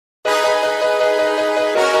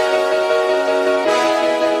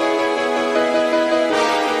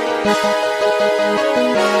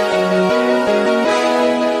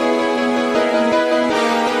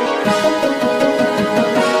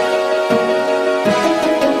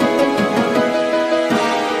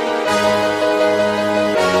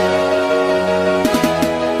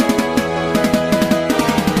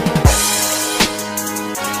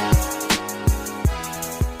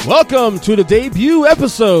Welcome to the debut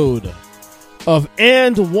episode of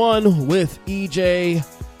And One with EJ.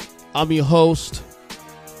 I'm your host,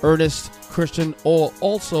 Ernest Christian, or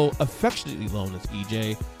also affectionately known as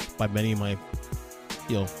EJ by many of my,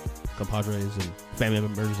 compadres and family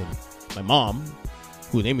members and my mom,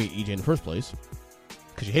 who named me EJ in the first place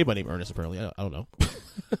because she hated my name Ernest. Apparently, I don't know.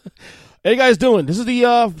 How you guys doing? This is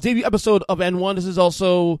the debut episode of And One. This is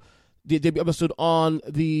also the debut episode on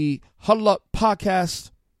the Huddle Up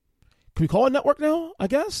podcast. Can we call it network now, I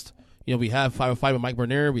guess? We have 505 with Mike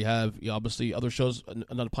Bernier. We have, obviously, other shows,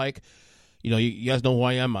 another Pike. You guys know who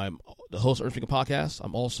I am. I'm the host of Earth Speaking Podcast.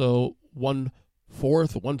 I'm also 1/4 or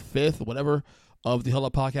 1/5 or whatever of the Huddle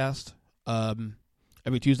Up podcast.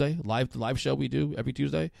 Every Tuesday, the live show we do every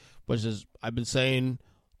Tuesday, which is, I've been saying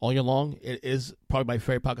all year long, it is probably my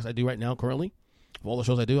favorite podcast I do right now currently. Of all the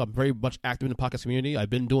shows I do, I'm very much active in the podcast community. I've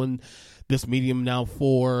been doing this medium now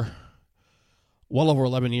for well over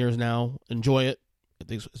 11 years now. Enjoy it.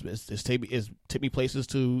 It's take me places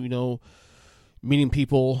to, meeting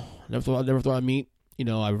people. Never thought I'd meet.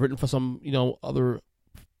 I've written for some, other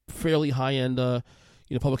fairly high-end,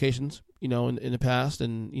 publications, in the past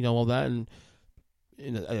and, all that. And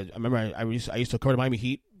I remember I used to cover the Miami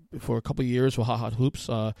Heat for a couple of years for Hot Hot Hoops,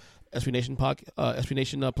 SB Nation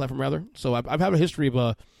platform rather. So I've had a history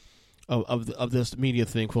of this media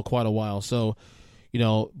thing for quite a while. So,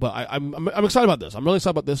 but I'm excited about this. I'm really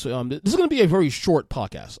excited about this. This is going to be a very short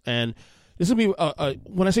podcast, and this is going to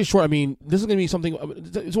be when I say short, I mean this is going to be something.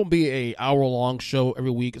 This won't be a hour-long show every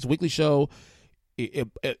week. It's a weekly show.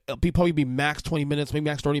 It'll probably be max 20 minutes, maybe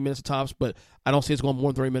max 30 minutes at tops, but I don't see it's going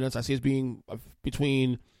more than 30 minutes. I see it's being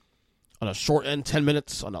between, on a short end, 10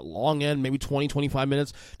 minutes, on a long end, maybe 20, 25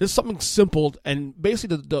 minutes. There's something simple, and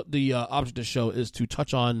basically the object of the show is to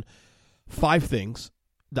touch on 5 things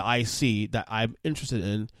that I see that I'm interested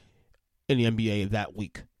in the NBA that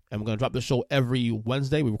week. And we're going to drop this show every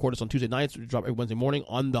Wednesday. We record this on Tuesday nights. We drop every Wednesday morning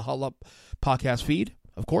on the Huddle Up podcast feed,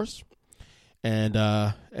 of course. And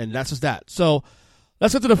that's just that. So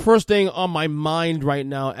let's get to the first thing on my mind right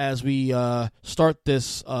now as we start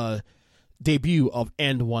this debut of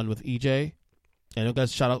And One with EJ. And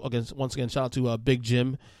guys, once again, shout out to Big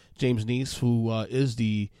Jim, James Neese, who is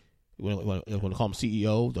the, you want to call him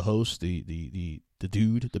CEO, the host, the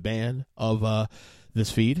dude, the man of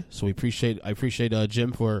this feed. So I appreciate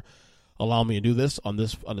Jim for allowing me to do this on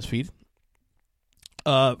this feed.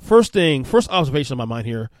 First observation on my mind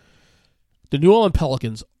here: the New Orleans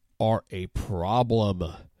Pelicans are a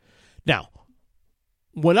problem. Now,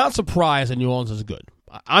 we're not surprised that New Orleans is good.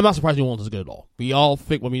 I'm not surprised New Orleans is good at all.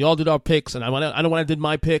 When we all did our picks, and I know when I did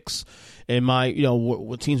my picks and my,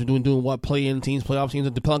 what teams were doing what, play-in teams, playoff teams,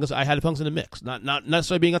 and the Pelicans, I had the Pelicans in the mix. Not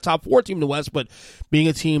necessarily being a top 4 team in the West, but being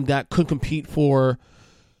a team that could compete for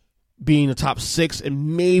being a top 6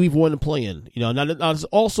 and maybe one to play-in. Now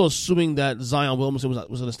also assuming that Zion Williamson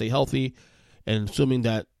was going to stay healthy, and assuming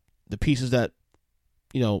that the pieces that,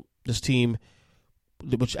 this team,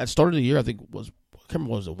 which at the start of the year I think was, I can't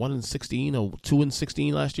remember, was it 1-16 or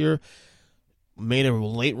 2-16 last year? Made a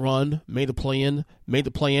late run, made the play-in,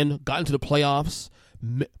 got into the playoffs,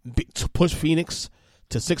 pushed Phoenix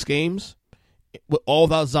to 6 games, all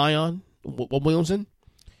without Zion Williamson.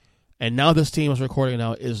 And now this team, as we're recording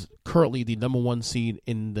now, is currently the number 1 seed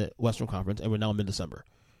in the Western Conference, and we're now mid-December.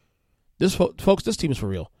 This team is for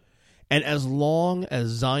real. And as long as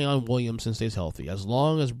Zion Williamson stays healthy, as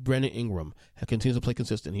long as Brandon Ingram continues to play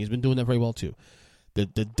consistent, he's been doing that very well too. The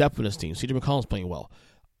depth of this team, C.J. McCollum's playing well.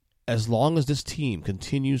 As long as this team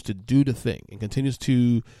continues to do the thing and continues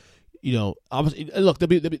to, obviously, look, there'll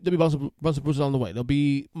be bunch of bruises on the way. There'll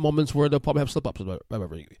be moments where they'll probably have slip-ups.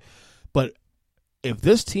 But if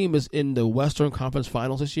this team is in the Western Conference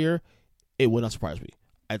Finals this year, it would not surprise me.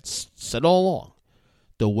 I've said all along,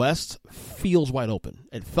 the West feels wide open.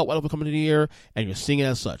 It felt wide open coming into the year, and you're seeing it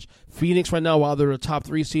as such. Phoenix right now, while they're a top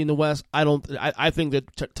 3 seed in the West, I think the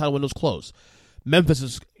title window's closed. Memphis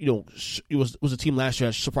is, it was a team last year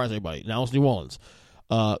that surprised everybody. Now it's New Orleans.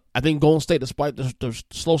 I think Golden State, despite their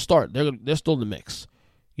slow start, they're still in the mix.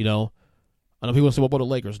 I know people say, "What about the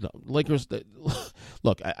Lakers?" No, the Lakers.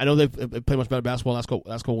 Look, I know they've played much better basketball last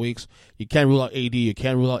couple weeks. You can't rule out AD, you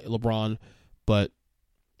can't rule out LeBron, but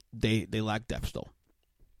they lack depth still.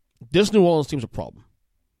 This New Orleans team's a problem,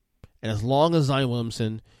 and as long as Zion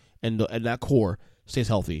Williamson and that core stays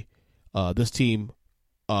healthy, this team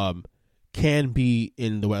can be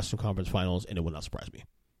in the Western Conference Finals, and it would not surprise me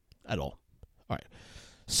at all. All right.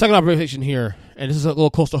 Second observation here, and this is a little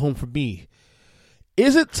close to home for me.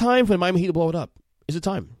 Is it time for the Miami Heat to blow it up? Is it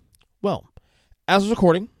time? Well, as of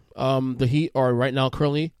recording, the Heat are right now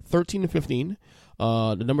currently 13-15,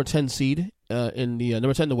 the number 10 seed in the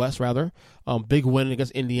number 10 in the West, rather. Big win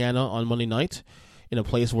against Indiana on Monday night in a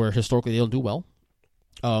place where historically they don't do well.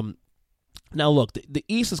 Now, look, the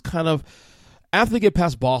East is kind of, after they get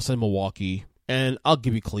past Boston and Milwaukee, and I'll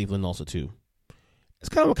give you Cleveland also, too, it's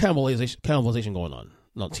kind of a cannibalization going on.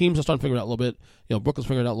 Now, teams are starting to figure it out a little bit. Brooklyn's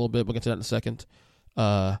figuring it out a little bit. We'll get to that in a second.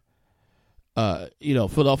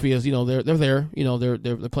 Philadelphia's, they're there.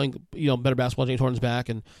 They're playing, better basketball. James Harden's back,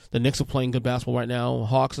 and the Knicks are playing good basketball right now.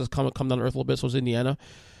 Hawks has come down to earth a little bit, so is Indiana.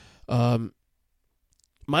 Miami,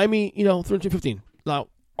 13-15. Now,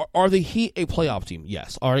 are the Heat a playoff team?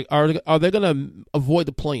 Yes. Are they going to avoid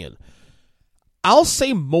the play-in? I'll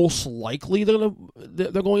say most likely they're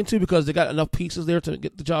going to, because they got enough pieces there to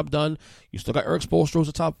get the job done. You still got Eric Spoelstra, who's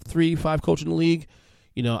a top 3-5 coach in the league.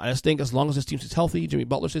 I just think as long as this team stays healthy, Jimmy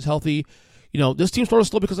Butler stays healthy, this team started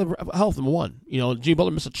slow because of health, number one. Jimmy Butler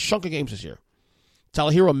missed a chunk of games this year.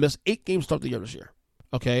 Tyler Hero missed 8 games to start the year this year.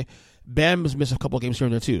 Okay? Bam has missed a couple of games here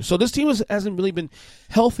and there too. So this team hasn't really been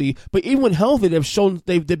healthy, but even when healthy,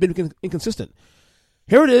 they've been inconsistent.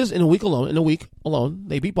 Here it is in a week alone,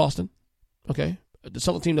 they beat Boston. Okay? The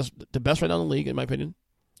Celtics team that's the best right now in the league, in my opinion,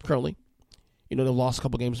 currently. They've lost a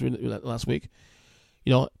couple of games last week.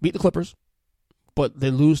 Beat the Clippers, but they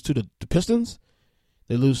lose to the Pistons.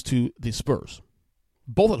 They lose to the Spurs.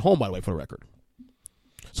 Both at home, by the way, for the record.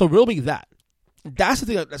 So really that's the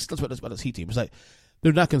thing that's about this Heat team. It's like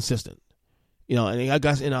they're not consistent. And they got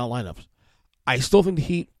guys in our lineups. I still think the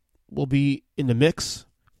Heat will be in the mix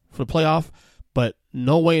for the playoff, but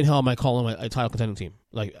no way in hell am I calling them a title contending team.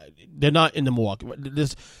 Like, they're not in the Milwaukee.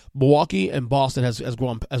 This Milwaukee and Boston has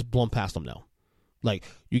blown past them now. Like,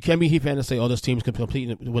 you can't be a Heat fan and say, this team's can compete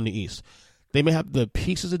and win the East. They may have the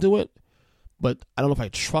pieces to do it, but I don't know if I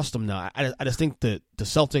trust them now. I just think that the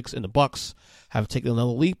Celtics and the Bucks have taken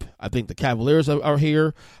another leap. I think the Cavaliers are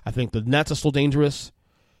here. I think the Nets are still dangerous.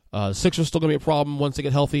 The Sixers are still going to be a problem once they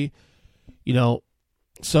get healthy.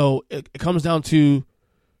 So it comes down to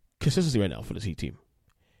consistency right now for this Heat team.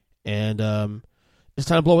 And it's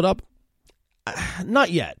time to blow it up?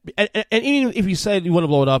 Not yet. And even if you said you want to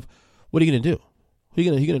blow it up, what are you going to do? Who are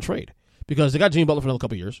you going to trade? Because they got Jimmy Butler for another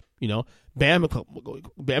couple of years. Bam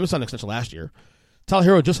signed an extension last year. Tyler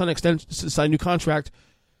Hero just signed a new contract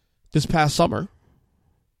this past summer.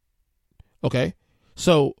 Okay?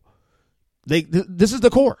 So this is the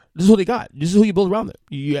core. This is who they got. This is who you build around them.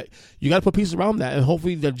 You got to put pieces around that, and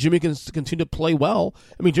hopefully that Jimmy can continue to play well.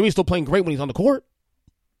 I mean, Jimmy's still playing great when he's on the court.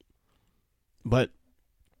 But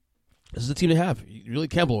this is the team they have. You really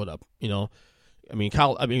can't blow it up, I mean,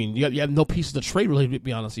 you have no pieces to trade, really, to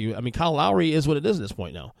be honest with you. I mean, Kyle Lowry is what it is at this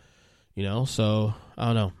point now, So, I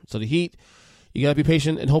don't know. So the Heat, you got to be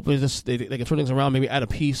patient, and hopefully they can turn things around, maybe add a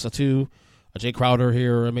piece or two, a Jay Crowder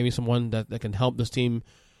here, or maybe someone that can help this team,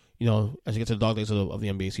 as you get to the dog days of the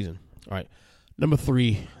NBA season. All right. Number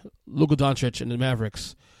 3, Luka Doncic and the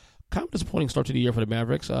Mavericks. Kind of disappointing start to the year for the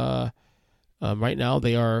Mavericks. Right now,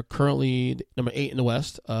 they are currently number 8 in the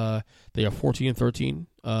West. They are 14-13.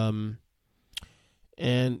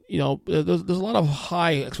 And, there's a lot of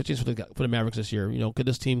high expectations for the Mavericks this year. Could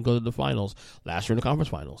this team go to the finals? Last year in the conference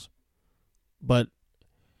finals. But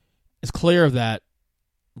it's clear that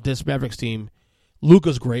this Mavericks team,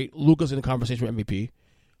 Luka's great. Luka's in the conversation for MVP.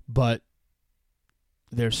 But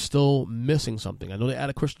they're still missing something. I know they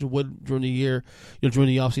added Christian Wood during the year, during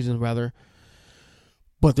the offseason, rather.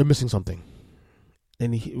 But they're missing something.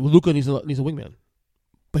 And Luka needs a wingman.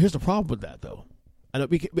 But here's the problem with that, though. I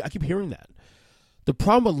keep hearing that. The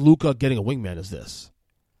problem with Luka getting a wingman is this.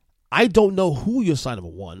 I don't know who you assign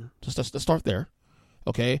number 1. Just let's start there.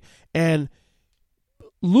 Okay? And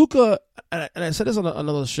Luka, and I said this on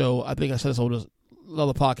another show. I think I said this on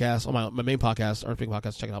another podcast, on my main podcast, Earth Big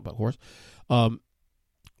Podcast. Check it out, of course.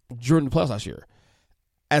 During the playoffs last year.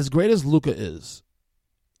 As great as Luka is,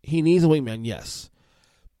 he needs a wingman, yes.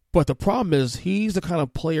 But the problem is he's the kind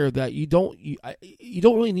of player that you don't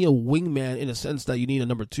really need a wingman in the sense that you need a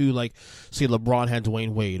number 2, like, say, LeBron had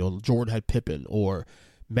Dwayne Wade, or Jordan had Pippen, or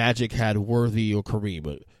Magic had Worthy or Kareem.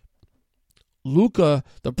 But Luka,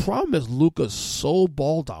 the problem is Luka's so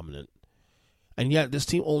ball dominant, and yet this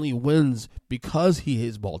team only wins because he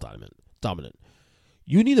is ball dominant.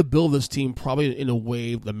 You need to build this team probably in a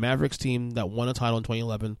way, the Mavericks team that won a title in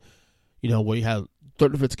 2011, where you had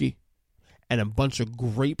Dirk Nowitzki, and a bunch of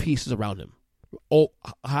great pieces around him.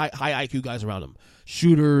 High IQ guys around him.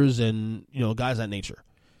 Shooters and, guys of that nature.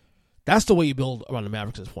 That's the way you build around the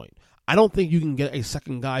Mavericks at this point. I don't think you can get a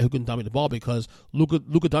second guy who can dominate the ball because Luka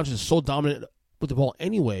Doncic is so dominant with the ball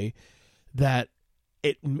anyway that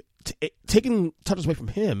taking touches away from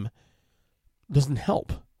him doesn't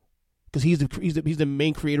help because he's the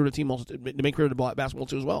main creator of the team, also the main creator of the basketball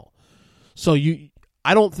too as well. So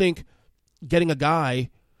I don't think getting a guy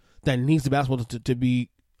that needs the basketball to be,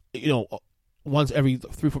 once every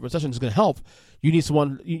 3-4 possessions is going to help. You need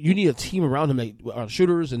someone. You need a team around him that are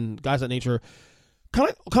shooters and guys of that nature.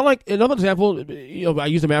 Kind of like another example. I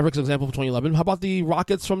used the Mavericks example for 2011. How about the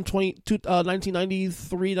Rockets from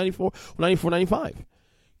 1993, 94, 95?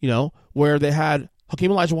 Where they had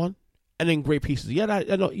Hakeem Olajuwon and then great pieces. I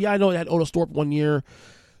know they had Otis Thorpe one year,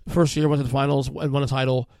 first year went to the finals and won a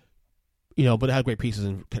title. But it had great pieces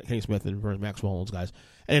in Kenny Smith and Vernon Maxwell and those guys.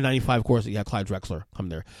 And in 95, of course, you had Clyde Drexler come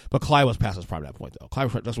there. But Clyde was past his prime at that point, though. Clyde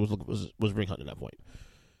Drexler was ring hunting at that point.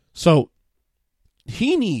 So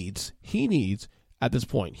he needs, at this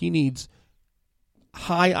point,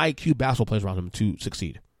 high IQ basketball players around him to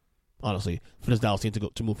succeed, honestly, for this Dallas team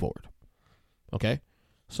to move forward. Okay?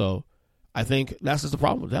 So I think that's just the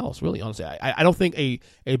problem with Dallas, really, honestly. I don't think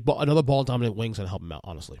another ball-dominant wing's going to help him out,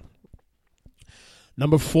 honestly.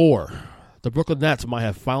 Number 4. The Brooklyn Nets might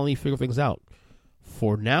have finally figured things out,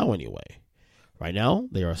 for now anyway. Right now,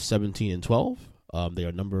 they are 17-12. They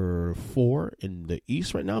are number 4 in the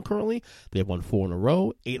East right now currently. They have won 4 in a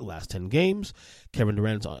row, 8 of the last 10 games. Kevin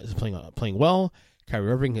Durant is playing well.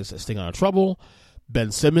 Kyrie Irving is staying out of trouble.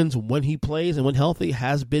 Ben Simmons, when he plays and when healthy,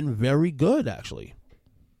 has been very good, actually.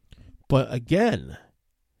 But again,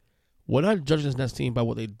 we're not judging this Nets team by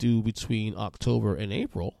what they do between October and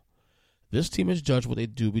April. This team is judged what they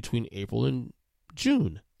do between April and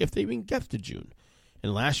June, if they even get to June.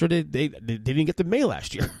 And last year, they didn't get to May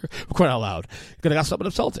last year, for crying out loud. Because they got something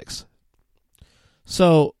of Celtics.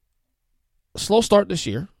 So, slow start this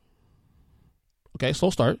year. Okay,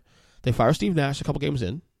 slow start. They fire Steve Nash a couple games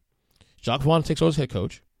in. Jacques Vaughn takes over as head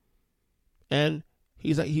coach. And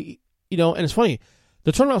and it's funny.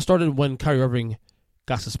 The turnaround started when Kyrie Irving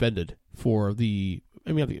got suspended for we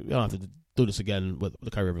don't have to do this again with the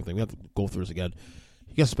Kyrie Irving thing. We have to go through this again.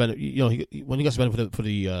 He got suspended. When he got suspended for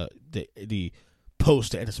the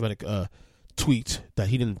post anti-Semitic tweet that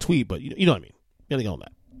he didn't tweet, but you know what I mean. Anything on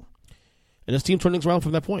that. And this team turned things around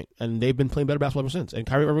from that point, and they've been playing better basketball ever since. And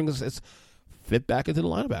Kyrie Irving is fit back into the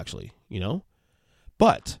lineup, actually.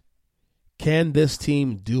 But can this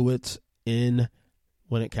team do it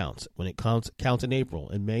when it counts? When it counts in April,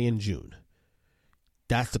 in May, and June?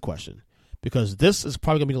 That's the question. Because this is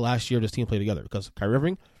probably going to be the last year this team play together. Because Kyrie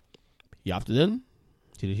Irving, he opted in.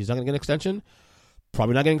 He's not going to get an extension.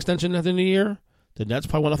 Probably not getting an extension at the end of the year. The Nets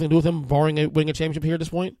probably want nothing to do with him, barring winning a championship here at this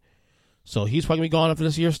point. So he's probably going to be gone after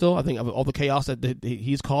this year still. I think of all the chaos that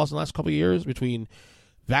he's caused in the last couple of years between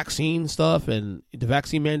vaccine stuff and the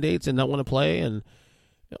vaccine mandates and not want to play and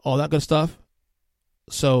all that good stuff.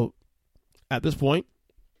 So at this point,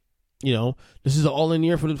 this is an all-in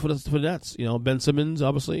year for the Nets. Ben Simmons,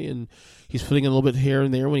 obviously, and he's fitting in a little bit here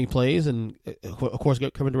and there when he plays, and of course,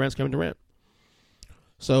 Kevin Durant.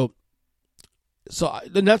 So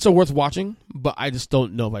the Nets are worth watching, but I just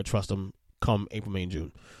don't know if I trust them come April, May, and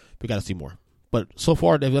June. We got to see more. But so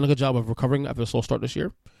far, they've done a good job of recovering after a slow start this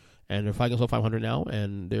year, and they're fighting against 500 now,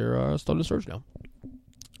 and they're starting to surge now.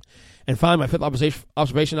 And finally, my fifth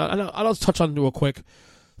observation, I'll just touch on it real quick.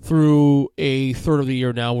 Through a third of the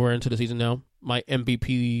year now, we're into the season now. My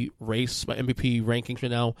MVP race, my MVP rankings right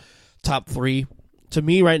now, top 3. To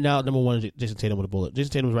me right now, number 1 is Jason Tatum with a bullet.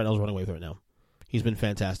 Jason Tatum right now is running away with it right now. He's been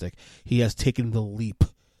fantastic. He has taken the leap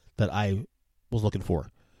that I was looking for.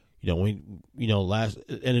 Last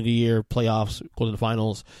end of the year, playoffs, go to the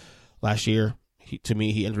finals last year, to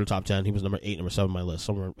me, he entered the top 10. He was number 8, number 7 on my list,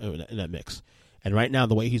 somewhere in that mix. And right now,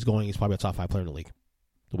 the way he's going, he's probably a top 5 player in the league.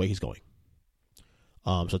 The way he's going.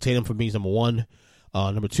 So Tatum for me is number 1.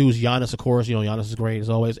 Number 2 is Giannis, of course. Giannis is great as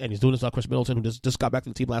always, and he's doing this without Chris Middleton, who just got back to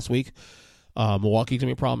the team last week. Milwaukee's gonna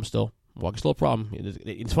be a problem still. Milwaukee's still a problem.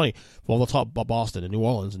 It's funny for all the talk about Boston and New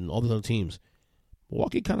Orleans and all those other teams.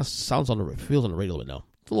 Milwaukee kind of feels on the radio a little bit now,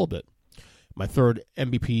 just a little bit. My third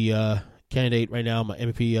MVP candidate right now, my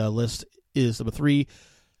MVP list is number 3.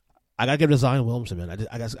 I gotta give it to Zion Williamson, man.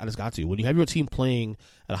 I just got to. When you have your team playing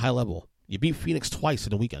at a high level, you beat Phoenix twice in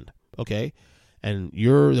the weekend. Okay. And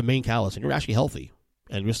you're the main catalyst, and you're actually healthy,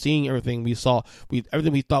 and you're seeing everything we saw,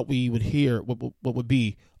 everything we thought we would hear, what would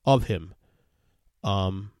be of him.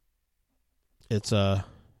 It's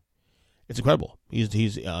incredible.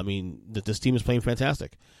 This team is playing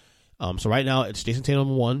fantastic. So right now it's Jason Tatum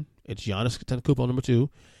number 1, it's Giannis Antetokounmpo number 2,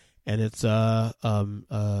 and it's Zion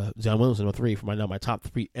Williamson number 3 for right now my top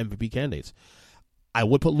 3 MVP candidates. I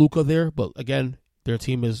would put Luka there, but again, their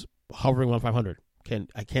team is hovering around 500.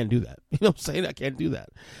 I can't do that. You know what I'm saying? I can't do that.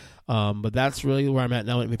 But that's really where I'm at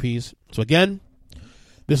now at MVPs. So again,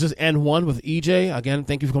 this is N1 with EJ. Again,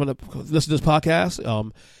 thank you for coming to listen to this podcast.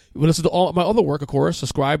 You can listen to all my other work, of course.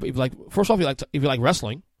 Subscribe if you like. First off, if you like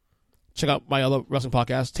wrestling, check out my other wrestling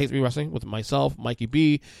podcast, Take 3 Wrestling, with myself, Mikey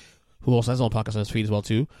B, who also has his own podcast on his feed as well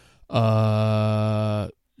too.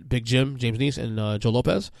 Big Jim, James Neese, and Joe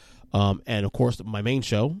Lopez, and of course my main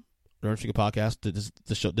show, Ernest Rica Podcast.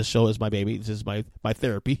 This show is my baby. This is my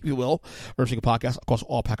therapy, if you will. Ernest Rica Podcast. Of course,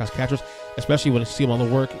 all podcast catchers, especially when you see them on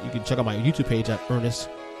the work. You can check out my YouTube page at Ernest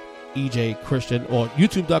EJ Christian or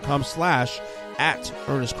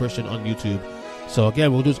YouTube.com/@Ernest Christian on YouTube. So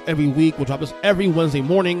again, we'll do this every week. We'll drop this every Wednesday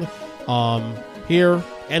morning. Here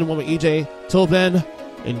and one with EJ. Till then,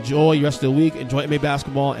 enjoy the rest of the week. Enjoy NBA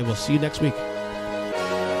basketball, and we'll see you next week.